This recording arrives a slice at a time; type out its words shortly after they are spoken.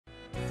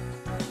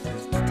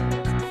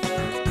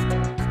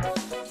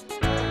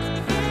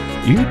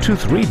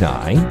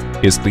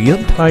U-239 is the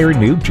entire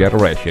new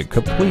generation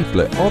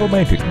completely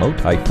automatic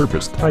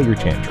multi-purpose tire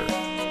changer.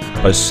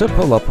 By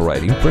simple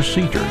operating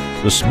procedure,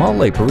 the small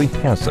labor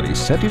intensity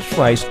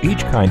satisfies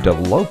each kind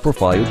of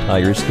low-profile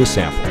tires to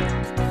sample.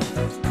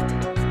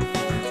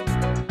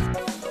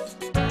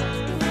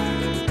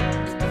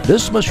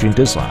 This machine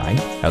design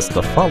has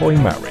the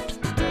following merit.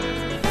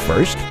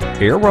 First,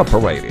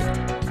 air-operated.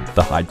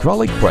 The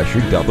hydraulic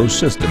pressure double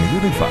system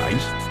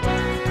unifies.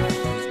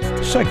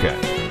 Second,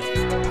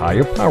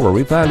 tire power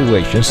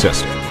evaluation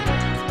system.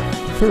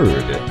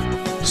 Third,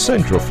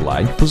 central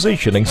flange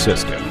positioning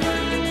system.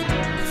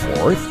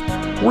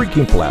 Fourth,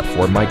 working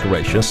platform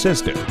migration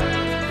system.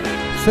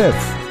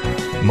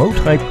 Fifth,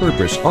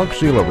 multi-purpose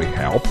auxiliary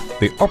help,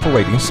 the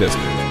operating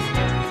system.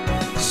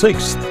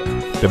 Sixth,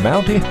 the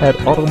mounting head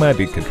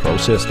automatic control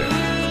system.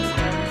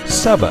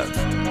 Seventh,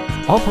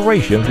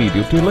 operation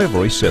video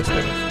delivery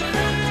system.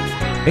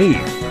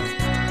 Eighth,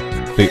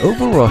 the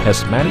overall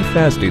has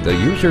manifested the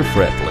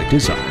user-friendly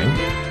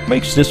design,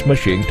 makes this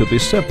machine to be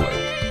simpler,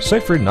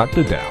 safer knocked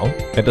down,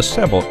 and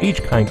assemble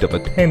each kind of a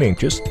 10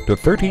 inches to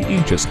 30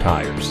 inches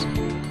tires.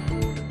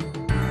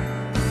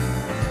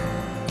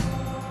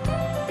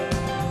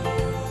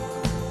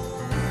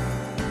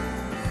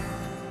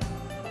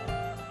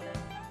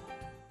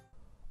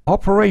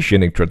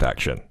 Operation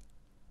introduction.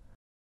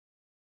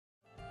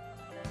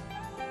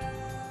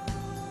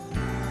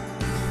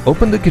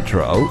 Open the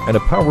control and a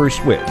power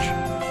switch.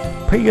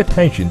 Pay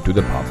attention to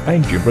the pump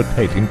engine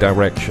rotating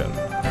direction.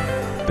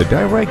 The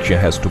direction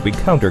has to be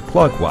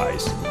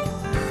counterclockwise.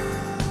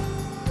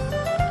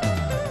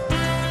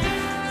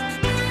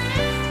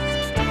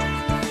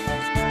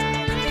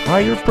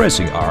 Tire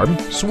pressing arm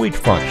switch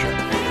function.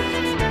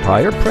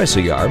 Tire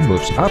pressing arm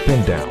moves up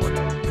and down.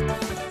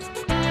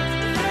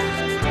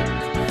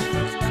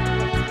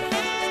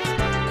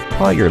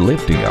 Tire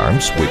lifting arm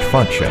switch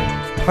function.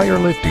 Tire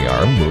lifting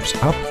arm moves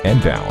up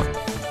and down.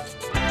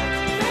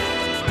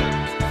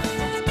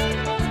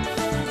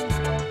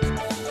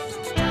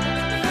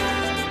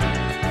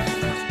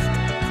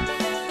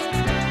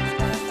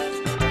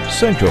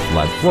 Central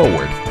flange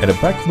forward and a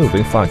back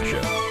moving function.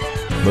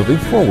 Moving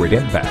forward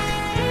and back.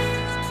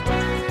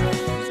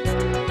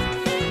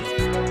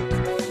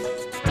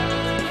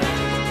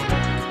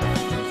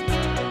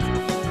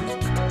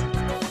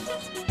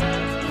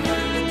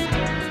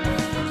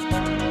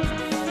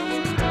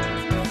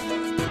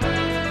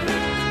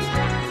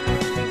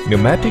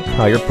 Pneumatic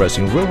tire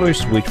pressing roller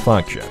switch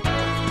function,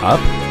 up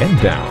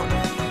and down.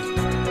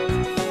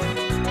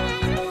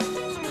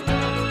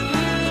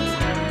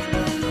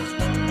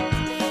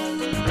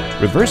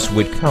 Reverse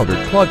switch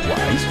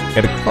counterclockwise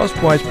and a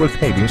clockwise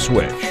rotating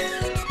switch.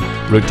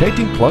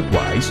 Rotating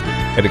clockwise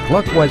and a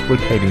clockwise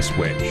rotating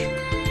switch.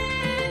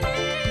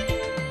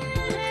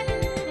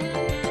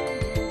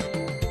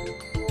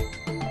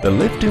 The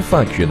lifting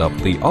function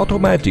of the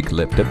automatic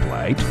lifted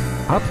plate,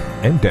 up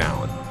and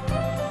down.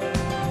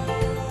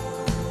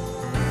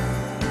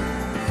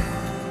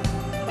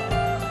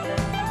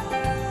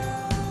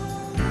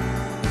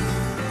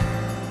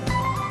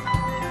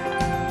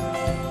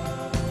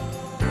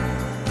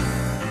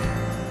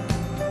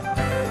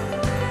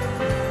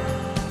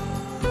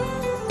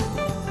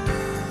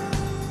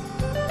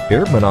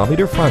 Air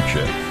manometer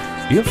function,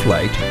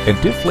 inflate and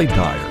deflate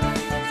tire.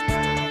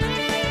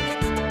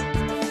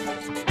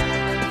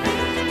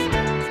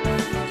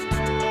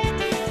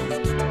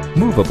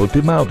 Movable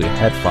demounted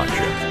head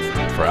function,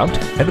 front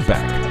and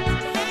back.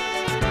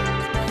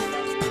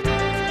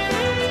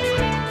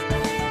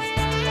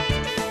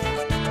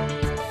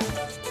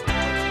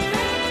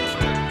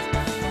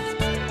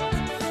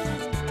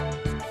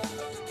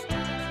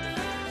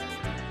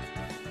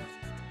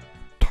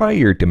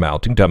 Tire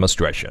demounting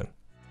demonstration.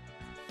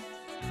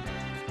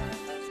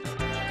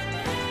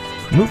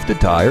 Move the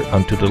tire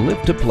onto the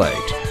lifted plate.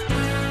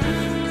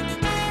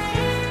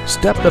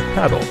 Step the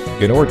pedal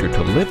in order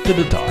to lift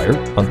the tire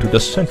onto the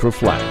central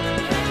flange.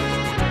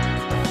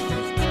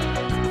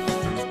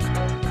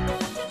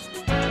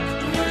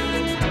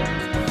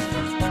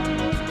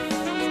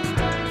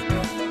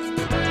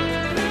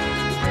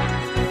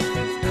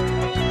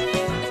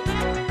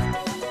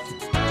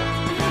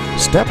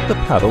 Step the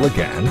pedal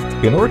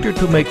again in order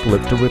to make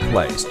lifter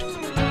replaced.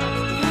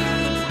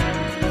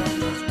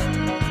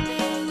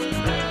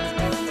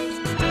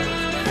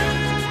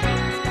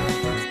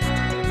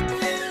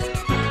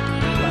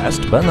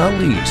 Last but not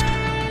least,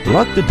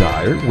 lock the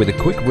tire with a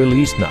quick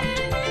release nut.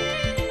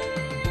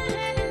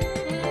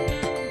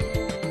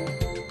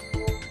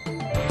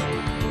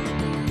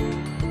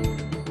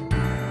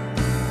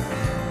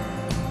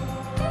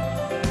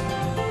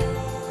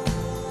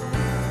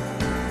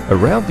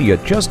 Around the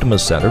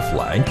adjustment center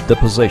flange, the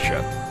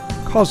position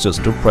causes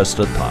to press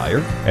the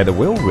tire and the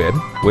wheel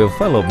rim will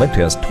follow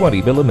maintains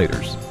 20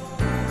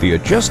 mm. The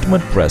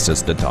adjustment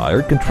presses the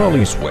tire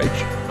controlling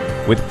switch,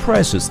 which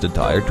presses the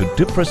tire to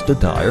depress the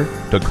tire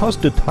to cause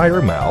the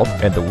tire mouth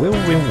and the wheel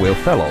rim wheel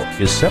fellow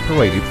is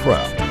separated from.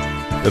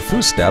 The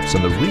footsteps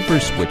on the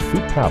reverse switch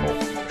foot pedal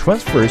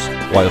Transfers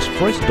while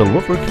spread the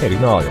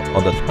lubricating oil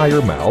on the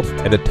tire mouth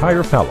and the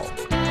tire fellow.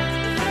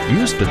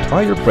 Use the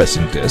tire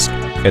pressing disc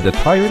and the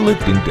tire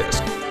lifting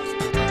disc.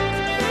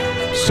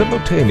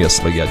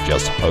 Simultaneously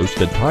adjust hose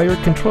the tire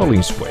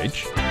controlling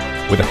switch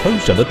with the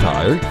hose on the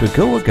tire to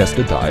go against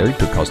the tire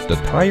to cause the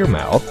tire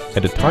mouth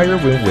and the tire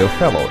rim wheel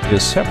fellow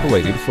is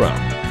separated from.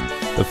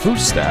 The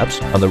footsteps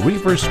on the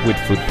reverse switch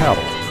foot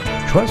pedal.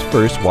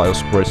 Transfers while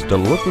spreads the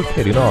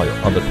lubricating oil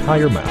on the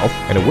tire mouth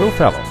and the wheel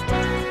fellow.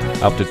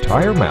 After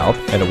tire mouth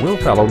and the wheel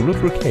fellow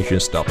lubrication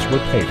stops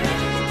rotating.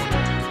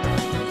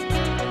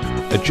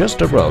 Adjust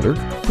the rotor,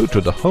 put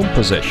to the home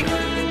position.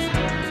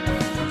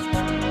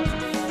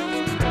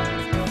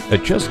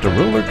 Adjust the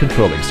roller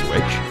controlling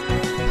switch.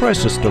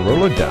 Presses the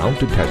roller down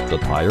to touch the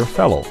tire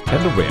fellow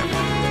and the rim.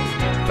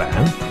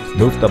 Then,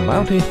 move the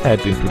mounting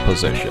head into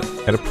position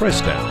and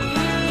press down.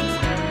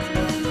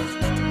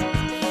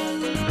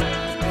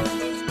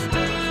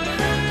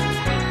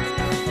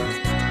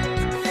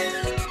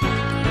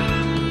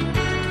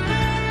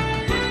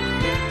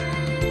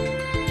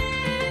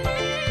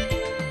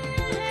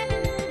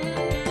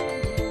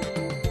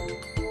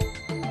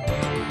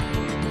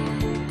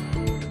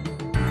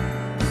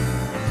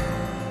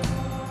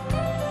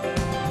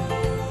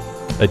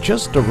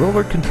 Adjust the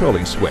roller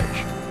controlling switch.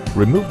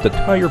 Remove the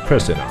tire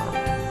pressing arm.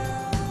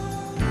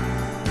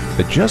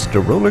 Adjust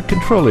the roller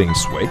controlling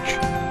switch.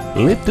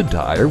 Lift the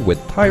tire with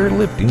tire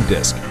lifting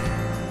disc.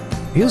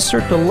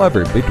 Insert the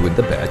lever between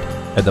the bed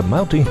and the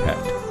mounting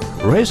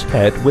head. Raise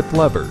head with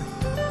lever.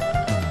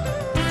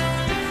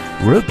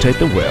 Rotate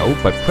the wheel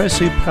by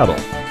pressing pedal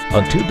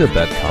until the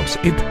bed comes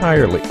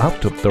entirely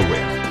out of the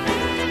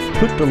rim.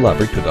 Put the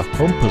lever to the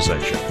home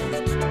position.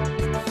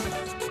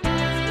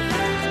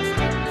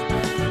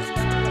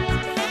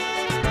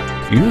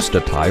 Use the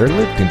tire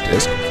lifting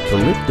disc to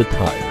lift the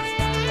tire.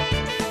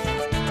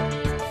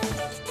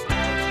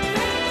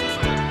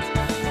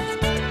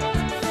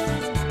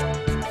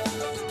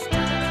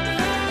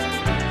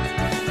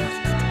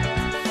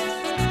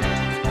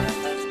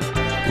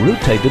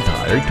 Rotate the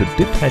tire to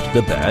detach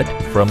the bed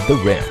from the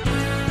rim.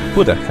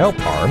 Put a help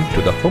arm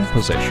to the home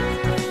position.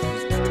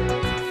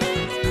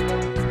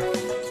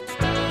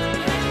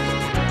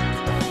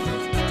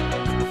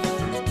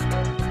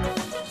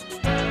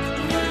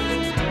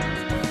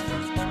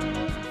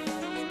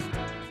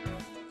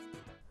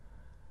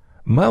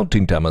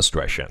 Mounting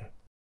demonstration.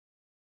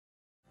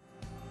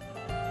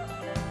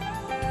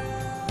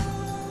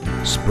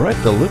 Spread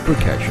the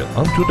lubrication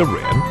onto the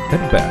rim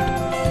and bed.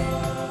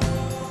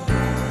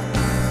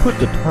 Put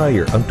the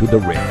tire onto the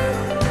rim.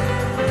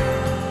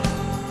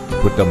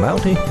 Put the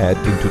mounting head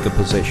into the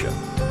position.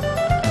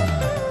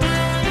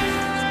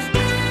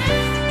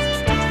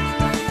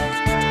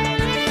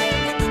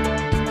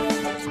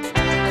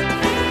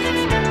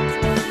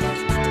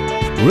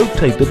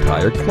 Rotate the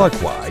tire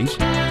clockwise.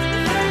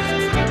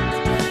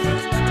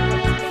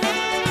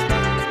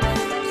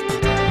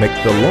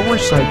 Make the lower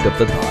side of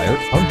the tire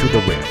onto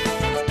the rim.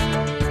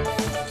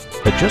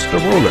 Adjust the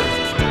roller.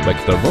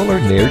 Make the roller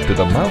near to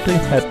the mounting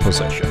head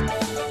position.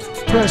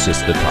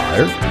 Presses the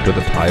tire to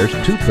the tire's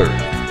 2/3.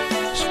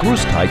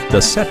 Screws tight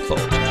the set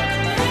bolt.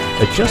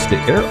 Adjust the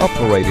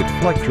air-operated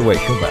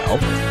fluctuation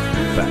valve.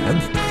 Then,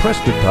 press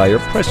the tire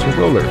pressing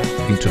roller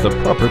into the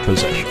proper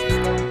position.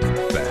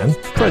 Then,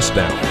 press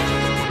down.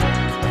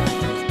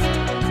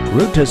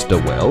 Rotate the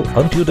wheel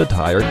until the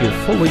tire is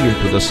fully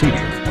into the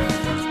seating.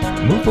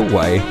 Move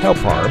away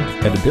help arm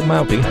and the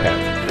demounting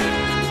head.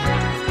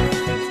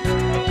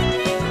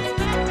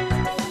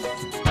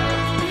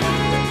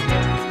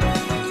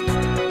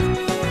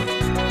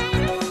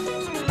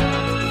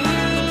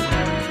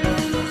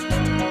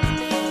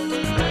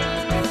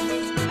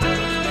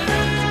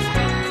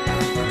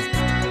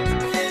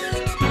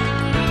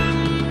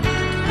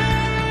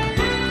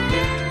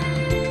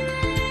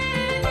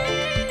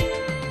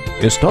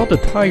 Install the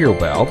tire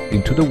valve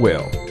into the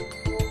wheel.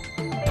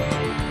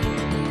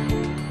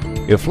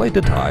 Inflate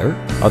the tire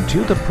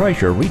until the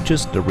pressure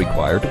reaches the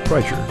required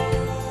pressure.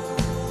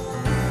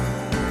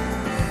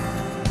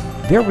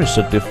 There is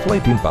a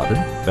deflating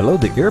button below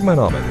the air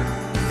manometer.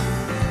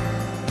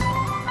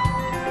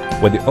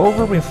 When the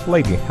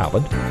overinflating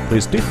happens,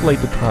 please deflate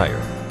the tire.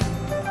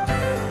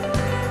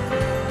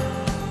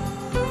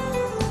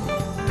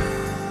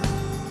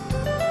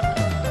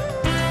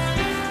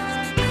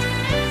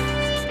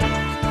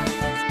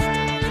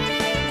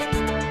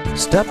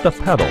 Step the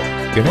pedal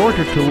in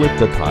order to lift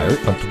the tire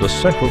onto the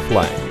central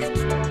flange.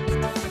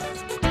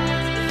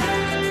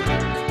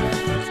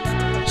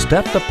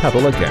 Step the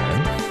pedal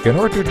again in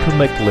order to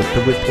make lift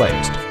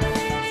replaced.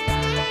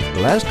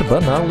 Last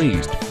but not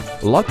least,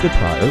 lock the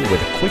tire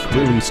with a quick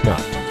release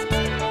nut.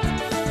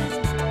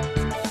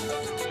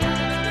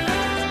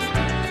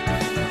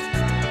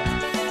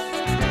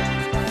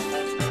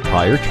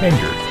 Tire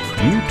changer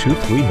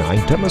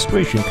U-239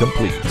 demonstration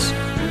completes.